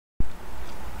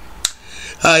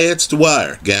Hi, it's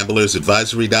Dwyer,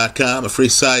 gamblersadvisory.com, a free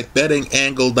site,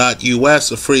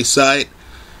 bettingangle.us, a free site.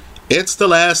 It's the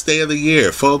last day of the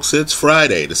year, folks. It's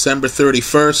Friday, December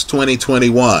 31st,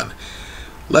 2021.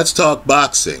 Let's talk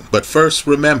boxing, but first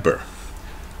remember,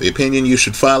 the opinion you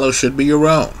should follow should be your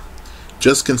own.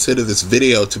 Just consider this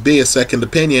video to be a second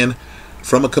opinion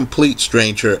from a complete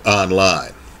stranger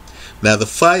online. Now, the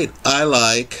fight I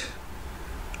like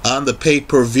on the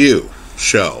pay-per-view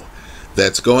show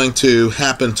that's going to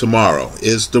happen tomorrow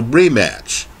is the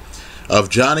rematch of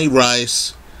Jonnie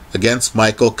Rice against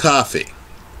Michael Coffie.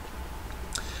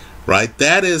 Right?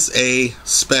 That is a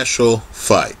special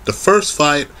fight. The first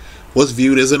fight was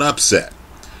viewed as an upset.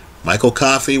 Michael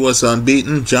Coffie was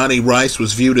unbeaten. Jonnie Rice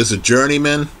was viewed as a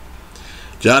journeyman.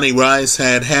 Jonnie Rice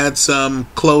had some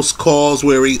close calls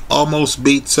where he almost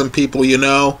beat some people,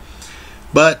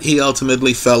 but he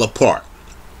ultimately fell apart.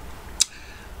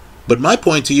 But my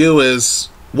point to you is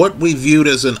what we viewed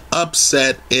as an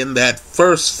upset in that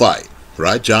first fight,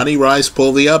 right? Jonnie Rice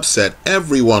pulled the upset.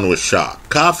 Everyone was shocked.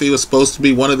 Coffie was supposed to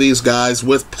be one of these guys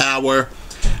with power,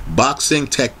 boxing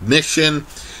technician,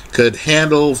 could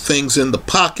handle things in the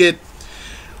pocket.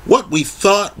 What we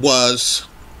thought was,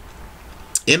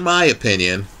 in my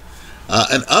opinion,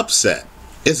 an upset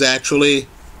is actually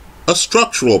a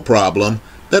structural problem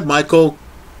that Michael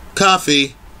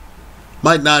Coffie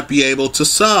might not be able to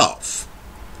solve.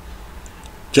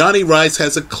 Jonnie Rice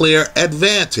has a clear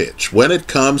advantage when it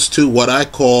comes to what I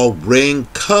call ring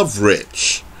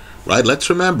coverage. Right? Let's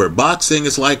remember, boxing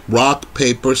is like rock,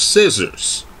 paper,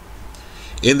 scissors.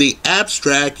 In the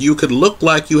abstract, you could look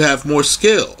like you have more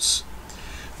skills.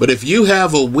 But if you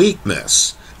have a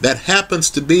weakness that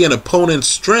happens to be an opponent's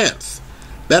strength,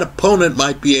 that opponent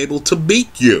might be able to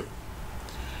beat you.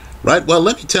 Right? Well,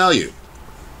 let me tell you,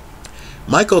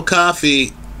 Michael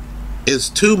Coffie is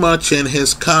too much in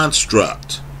his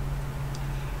construct.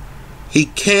 He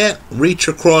can't reach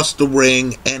across the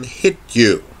ring and hit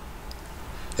you.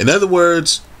 In other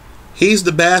words, he's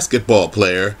the basketball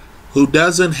player who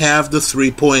doesn't have the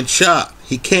three-point shot.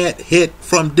 He can't hit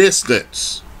from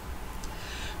distance.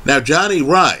 Now, Jonnie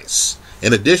Rice,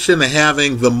 in addition to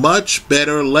having the much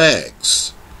better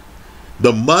legs,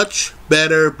 the much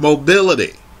better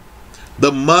mobility,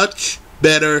 the much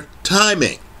better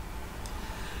timing,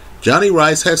 Jonnie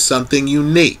Rice has something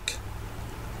unique.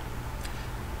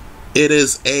 It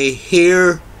is a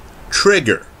hair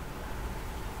trigger,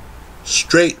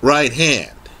 straight right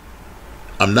hand.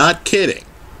 I'm not kidding.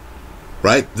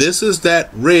 Right? This is that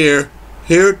rare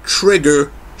hair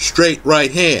trigger, straight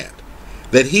right hand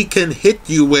that he can hit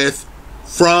you with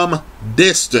from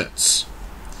distance.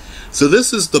 So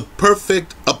this is the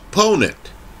perfect opponent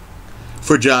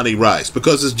for Jonnie Rice,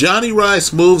 because as Jonnie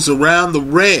Rice moves around the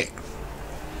ring,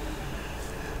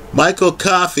 Michael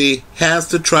Coffie has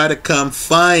to try to come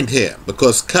find him,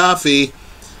 because Coffie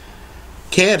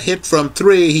can't hit from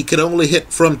 3, he can only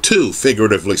hit from 2,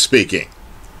 figuratively speaking.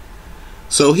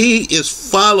 So he is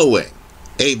following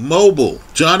a mobile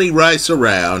Jonnie Rice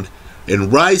around,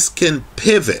 and Rice can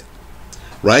pivot,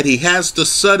 right? He has the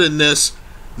suddenness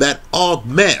that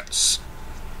augments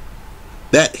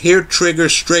that hair trigger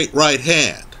straight right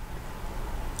hand.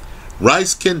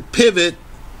 Rice can pivot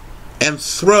and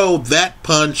throw that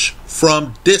punch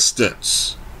from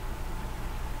distance.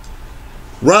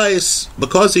 Rice,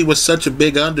 because he was such a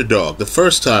big underdog the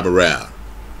first time around,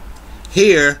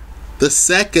 here, the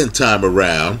second time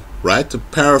around, right, to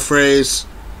paraphrase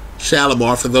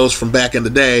Shalimar for those from back in the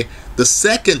day, the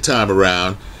second time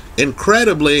around,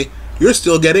 incredibly, you're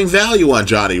still getting value on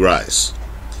Jonnie Rice.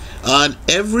 On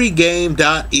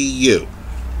everygame.eu.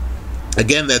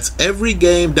 Again, that's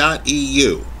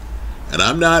everygame.eu. And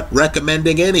I'm not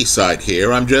recommending any site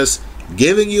here. I'm just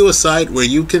giving you a site where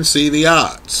you can see the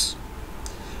odds.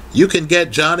 You can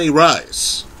get Jonnie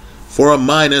Rice for a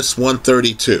minus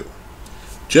 132.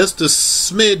 Just a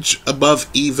smidge above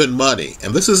even money.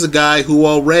 And this is a guy who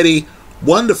already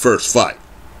won the first fight.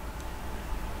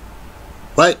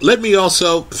 Right? Let me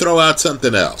also throw out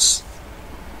something else.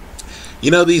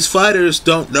 These fighters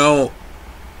don't know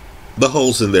the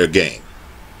holes in their game.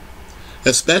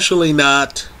 Especially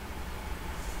not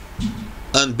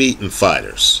unbeaten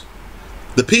fighters.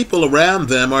 The people around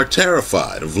them are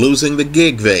terrified of losing the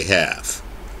gig they have.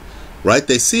 Right?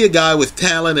 They see a guy with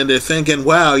talent and they're thinking,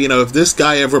 wow, if this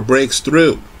guy ever breaks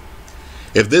through,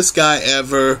 if this guy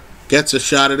ever gets a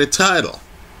shot at a title,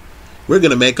 we're going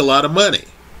to make a lot of money.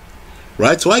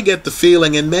 Right? So I get the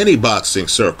feeling in many boxing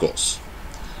circles,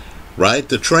 right?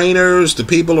 The trainers, the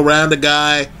people around the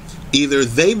guy, either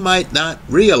they might not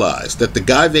realize that the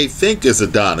guy they think is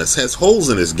Adonis has holes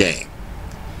in his game,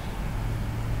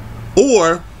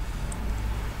 or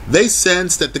They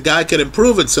sense that the guy can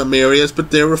improve in some areas, but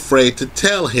they're afraid to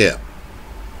tell him.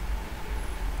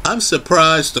 I'm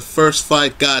surprised the first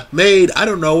fight got made. I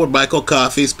don't know what Michael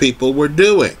Coffie's people were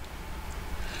doing,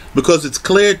 because it's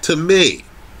clear to me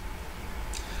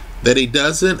that he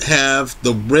doesn't have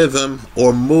the rhythm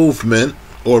or movement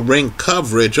or ring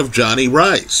coverage of Jonnie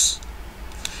Rice.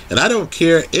 And I don't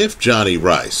care if Jonnie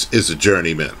Rice is a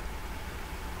journeyman.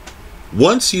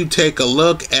 Once you take a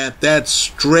look at that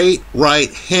straight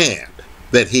right hand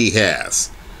that he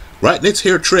has, right, and it's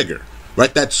here trigger,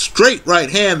 right, that straight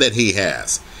right hand that he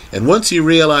has, and once you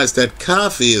realize that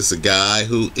Coffie is a guy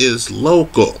who is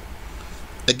local,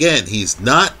 again, he's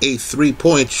not a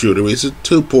three-point shooter, he's a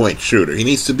two-point shooter. He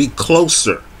needs to be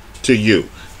closer to you,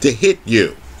 to hit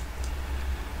you.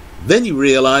 Then you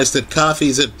realize that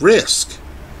Coffie's at risk.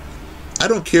 I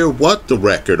don't care what the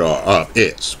record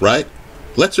is, right?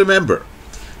 Let's remember,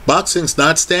 boxing's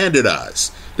not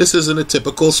standardized. This isn't a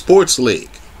typical sports league.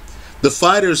 The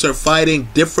fighters are fighting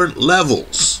different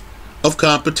levels of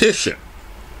competition.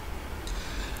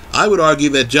 I would argue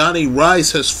that Jonnie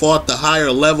Rice has fought the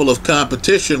higher level of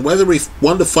competition, whether he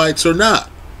won the fights or not.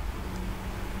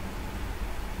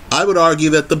 I would argue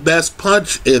that the best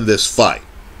punch in this fight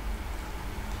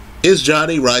is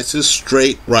Jonnie Rice's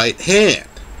straight right hand.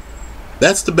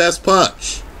 That's the best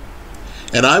punch.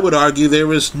 And I would argue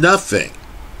there is nothing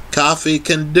Coffie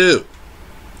can do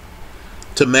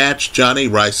to match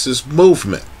Jonnie Rice's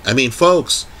movement. I mean,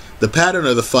 folks, the pattern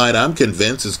of the fight, I'm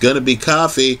convinced, is going to be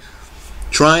Coffie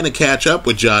trying to catch up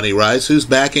with Jonnie Rice, who's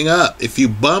backing up. If you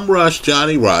bum rush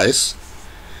Jonnie Rice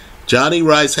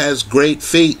has great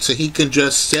feet, so he can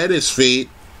just set his feet,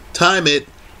 time it,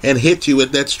 and hit you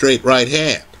with that straight right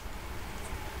hand.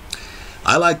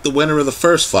 I like the winner of the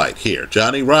first fight here,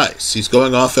 Jonnie Rice. He's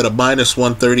going off at a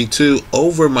 -132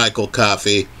 over Michael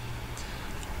Coffie.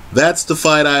 That's the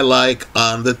fight I like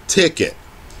on the ticket,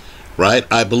 right?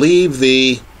 I believe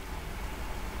the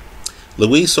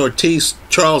Luis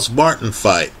Ortiz-Charles Martin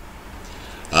fight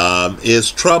is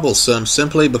troublesome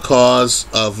simply because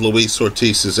of Luis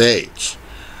Ortiz's age,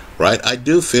 right? I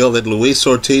do feel that Luis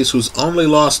Ortiz, who's only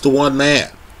lost to one man,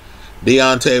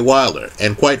 Deontay Wilder,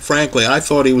 and quite frankly, I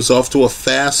thought he was off to a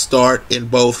fast start in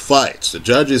both fights. The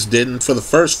judges didn't for the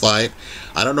first fight.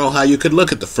 I don't know how you could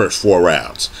look at the first 4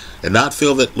 rounds and not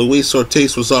feel that Luis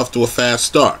Ortiz was off to a fast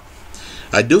start.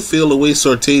 I do feel Luis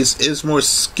Ortiz is more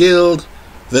skilled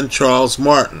than Charles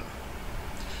Martin.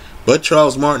 But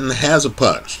Charles Martin has a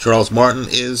punch. Charles Martin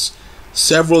is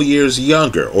several years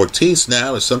younger. Ortiz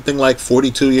now is something like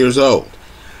 42 years old,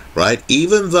 right?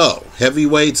 Even though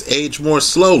heavyweights age more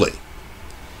slowly,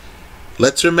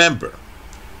 let's remember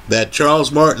that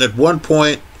Charles Martin at one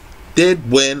point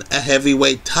did win a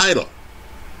heavyweight title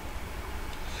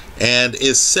and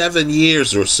is 7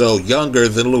 years or so younger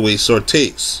than Luis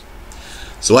Ortiz.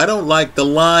 So I don't like the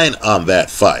line on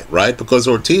that fight, right? Because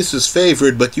Ortiz is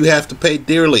favored, but you have to pay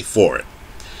dearly for it.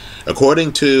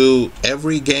 According to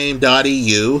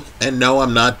everygame.eu, and no,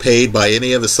 I'm not paid by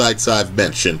any of the sites I've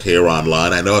mentioned here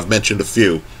online. I know I've mentioned a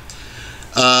few.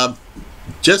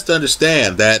 Just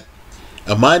understand that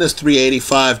a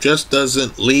 -385 just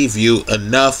doesn't leave you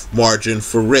enough margin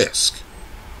for risk.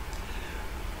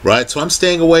 Right, so I'm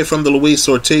staying away from the Luis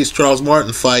Ortiz-Charles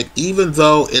Martin fight, even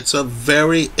though it's a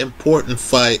very important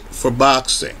fight for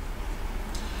boxing.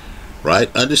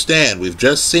 Right, understand, we've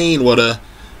just seen what a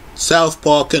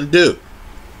southpaw can do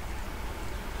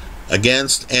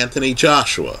against Anthony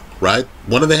Joshua, right?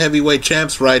 One of the heavyweight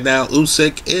champs right now,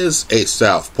 Usyk, is a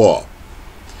southpaw.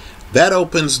 That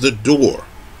opens the door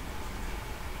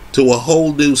to a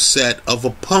whole new set of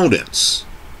opponents.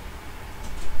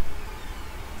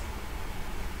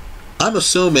 I'm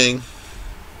assuming,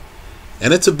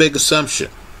 and it's a big assumption,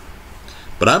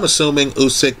 but I'm assuming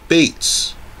Usyk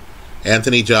beats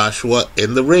Anthony Joshua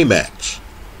in the rematch.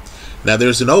 Now,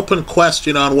 there's an open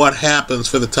question on what happens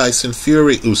for the Tyson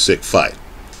Fury-Usyk fight.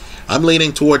 I'm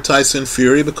leaning toward Tyson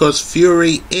Fury because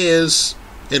Fury is,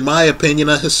 in my opinion,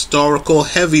 a historical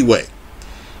heavyweight.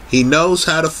 He knows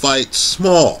how to fight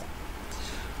small.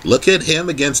 Look at him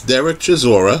against Derek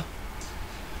Chisora.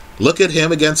 Look at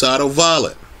him against Otto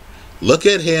Wallin. Look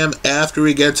at him after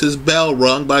he gets his bell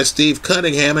rung by Steve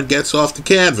Cunningham and gets off the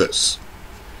canvas.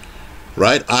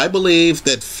 Right? I believe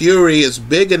that Fury is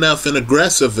big enough and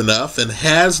aggressive enough and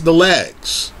has the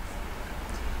legs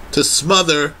to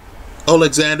smother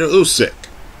Alexander Usyk.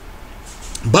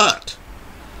 But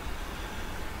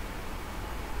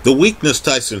the weakness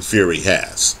Tyson Fury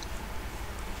has,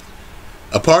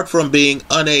 apart from being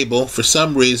unable for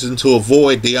some reason to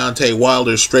avoid Deontay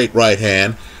Wilder's straight right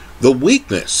hand, the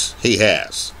weakness he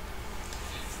has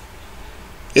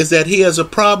is that he has a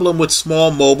problem with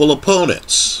small mobile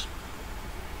opponents.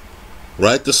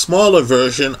 Right? The smaller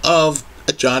version of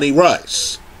a Jonnie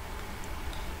Rice.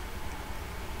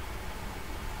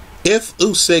 If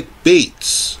Usyk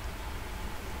beats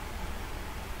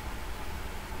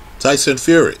Tyson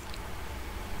Fury,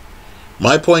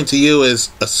 my point to you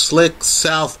is a slick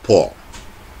southpaw,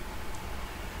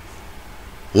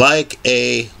 like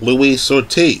a Luis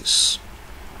Ortiz,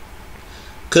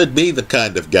 could be the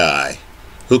kind of guy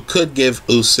who could give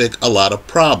Usyk a lot of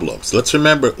problems. Let's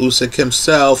remember, Usyk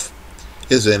himself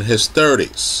is in his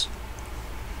 30s.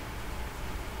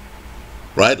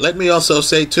 Right? Let me also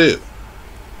say, too,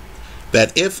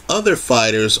 that if other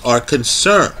fighters are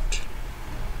concerned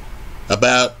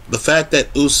about the fact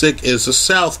that Usyk is a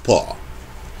southpaw,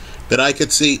 that I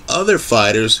could see other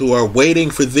fighters who are waiting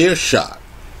for their shot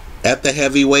at the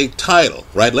heavyweight title,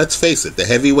 right? Let's face it, the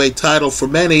heavyweight title for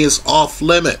many is off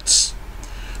limits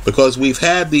because we've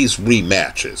had these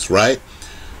rematches, right?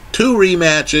 2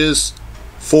 rematches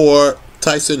for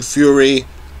Tyson Fury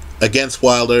against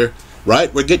Wilder,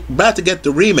 right? We're about to get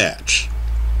the rematch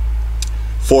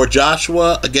for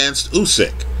Joshua against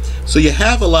Usyk. So you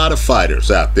have a lot of fighters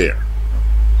out there,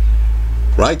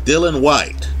 right? Dylan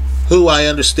White, who I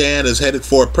understand is headed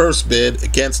for a purse bid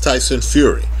against Tyson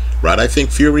Fury, right? I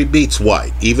think Fury beats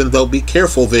White, even though be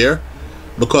careful there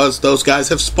because those guys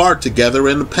have sparred together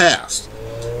in the past,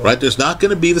 right? There's not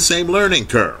going to be the same learning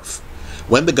curve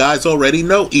when the guys already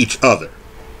know each other,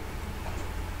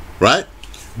 right?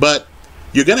 But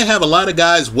you're going to have a lot of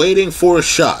guys waiting for a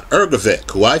shot.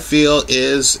 Ergovic, who I feel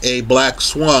is a black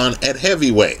swan at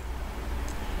heavyweight,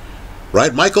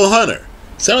 right? Michael Hunter.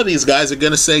 Some of these guys are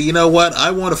going to say, you know what,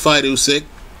 I want to fight Usyk.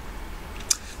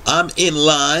 I'm in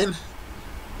line,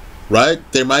 right?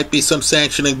 There might be some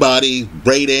sanctioning body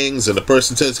ratings, and the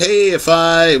person says, hey, if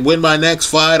I win my next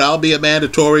fight, I'll be a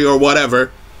mandatory or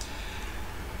whatever.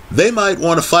 They might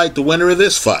want to fight the winner of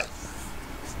this fight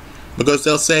because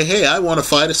they'll say, hey, I want to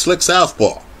fight a slick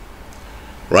southpaw,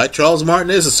 right? Charles Martin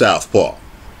is a southpaw.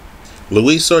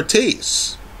 Luis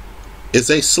Ortiz is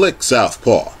a slick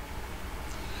southpaw.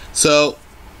 So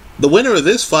the winner of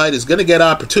this fight is going to get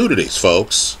opportunities,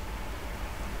 folks.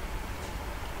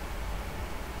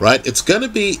 Right? It's going to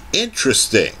be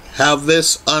interesting how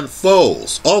this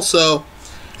unfolds. Also,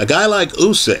 a guy like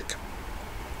Usyk,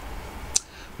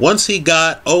 once he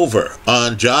got over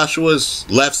on Joshua's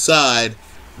left side,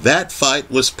 that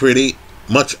fight was pretty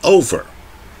much over.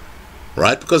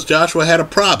 Right? Because Joshua had a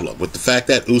problem with the fact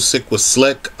that Usyk was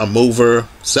slick, a mover,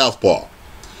 southpaw.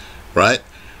 Right?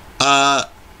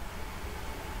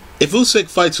 If Usyk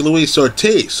fights Luis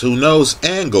Ortiz, who knows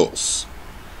angles,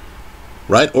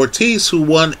 right? Ortiz, who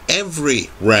won every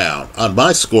round on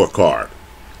my scorecard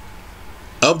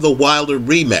of the Wilder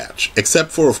rematch,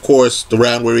 except for, of course, the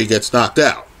round where he gets knocked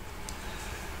out,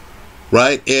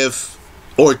 right? If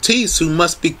Ortiz, who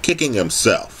must be kicking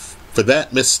himself for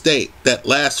that mistake, that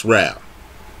last round,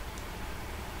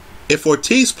 if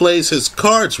Ortiz plays his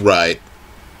cards right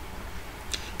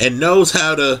and knows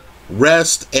how to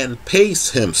rest and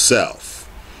pace himself,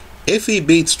 if he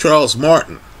beats Charles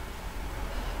Martin,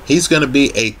 he's going to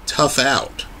be a tough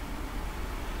out.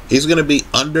 He's going to be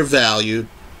undervalued.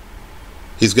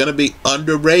 He's going to be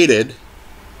underrated.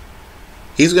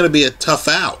 He's going to be a tough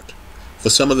out for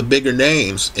some of the bigger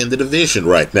names in the division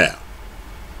right now.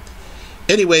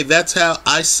 Anyway, that's how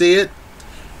I see it.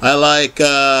 I like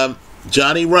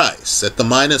Jonnie Rice at the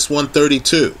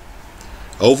 -132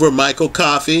 over Michael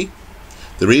Coffie.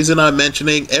 The reason I'm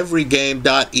mentioning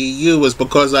everygame.eu is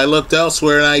because I looked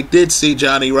elsewhere and I did see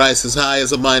Jonnie Rice as high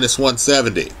as a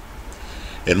 -170.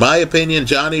 In my opinion,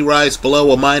 Jonnie Rice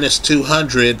below a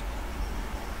 -200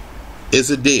 is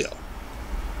a deal.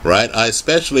 Right? I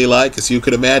especially like, as you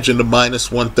could imagine, the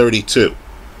 -132.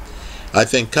 I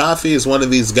think Coffie is one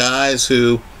of these guys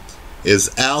who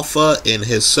is alpha in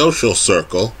his social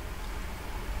circle.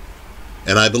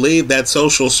 And I believe that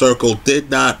social circle did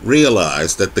not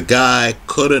realize that the guy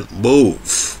couldn't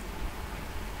move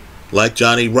like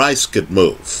Jonnie Rice could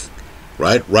move.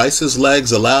 Right? Rice's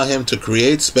legs allow him to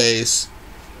create space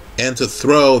and to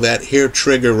throw that hair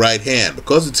trigger right hand.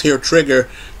 Because it's hair trigger,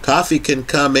 Coffie can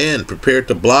come in prepared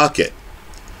to block it.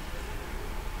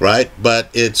 Right? But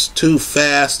it's too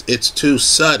fast, it's too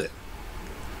sudden.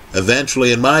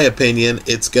 Eventually, in my opinion,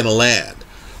 it's going to land.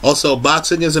 Also,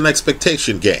 boxing is an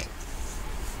expectation game.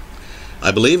 I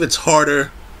believe it's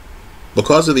harder,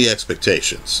 because of the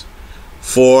expectations,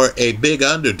 for a big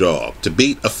underdog to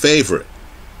beat a favorite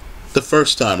the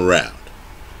first time around.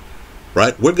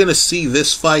 Right? We're going to see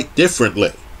this fight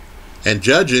differently. And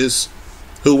judges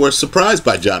who were surprised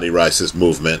by Jonnie Rice's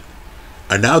movement,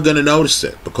 are now going to notice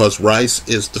it because rice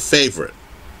is the favorite.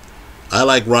 I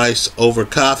like rice over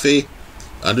coffee.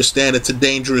 Understand it's a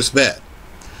dangerous bet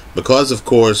because, of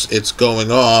course, it's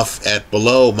going off at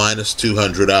below minus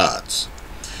 200 odds.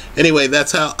 Anyway,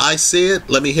 that's how I see it.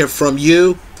 Let me hear from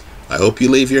you. I hope you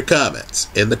leave your comments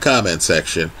in the comment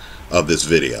section of this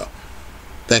video.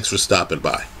 Thanks for stopping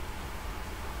by.